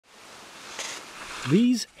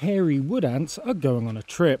These hairy wood ants are going on a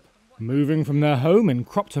trip, moving from their home in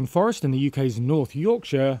Cropton Forest in the UK's North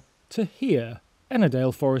Yorkshire to here,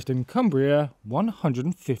 Ennerdale Forest in Cumbria,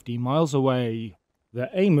 150 miles away. The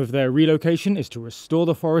aim of their relocation is to restore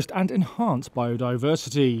the forest and enhance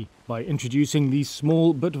biodiversity by introducing these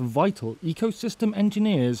small but vital ecosystem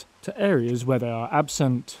engineers to areas where they are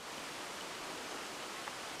absent.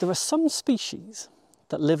 There are some species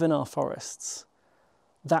that live in our forests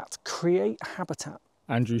that create habitat.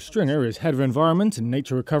 Andrew Stringer is Head of Environment and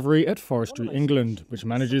Nature Recovery at Forestry England, which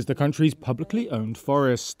manages the country's publicly owned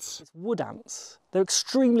forests. Wood ants. They're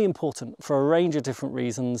extremely important for a range of different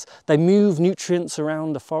reasons. They move nutrients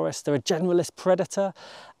around the forest. They're a generalist predator.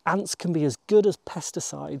 Ants can be as good as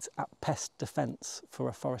pesticides at pest defence for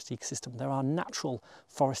a forest ecosystem. They're our natural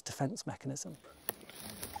forest defence mechanism.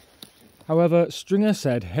 However, Stringer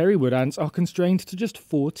said hairy wood ants are constrained to just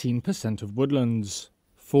 14% of woodlands.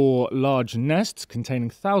 4 large nests containing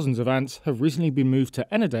thousands of ants have recently been moved to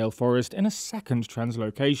Ennerdale Forest in a second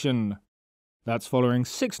translocation. That's following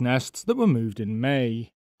 6 nests that were moved in May.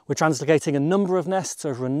 We're translocating a number of nests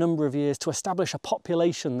over a number of years to establish a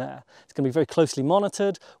population there. It's going to be very closely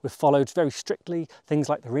monitored. We've followed very strictly things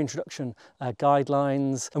like the reintroduction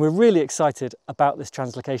guidelines. And we're really excited about this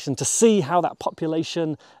translocation to see how that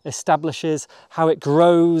population establishes, how it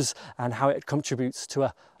grows, and how it contributes to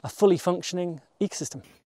a fully functioning ecosystem.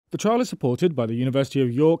 The trial is supported by the University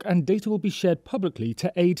of York, and data will be shared publicly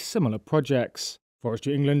to aid similar projects.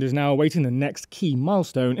 Forestry England is now awaiting the next key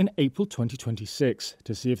milestone in April 2026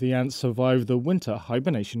 to see if the ants survive the winter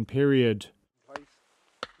hibernation period.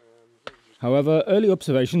 However, early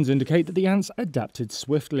observations indicate that the ants adapted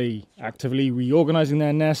swiftly, actively reorganising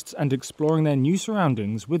their nests and exploring their new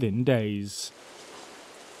surroundings within days.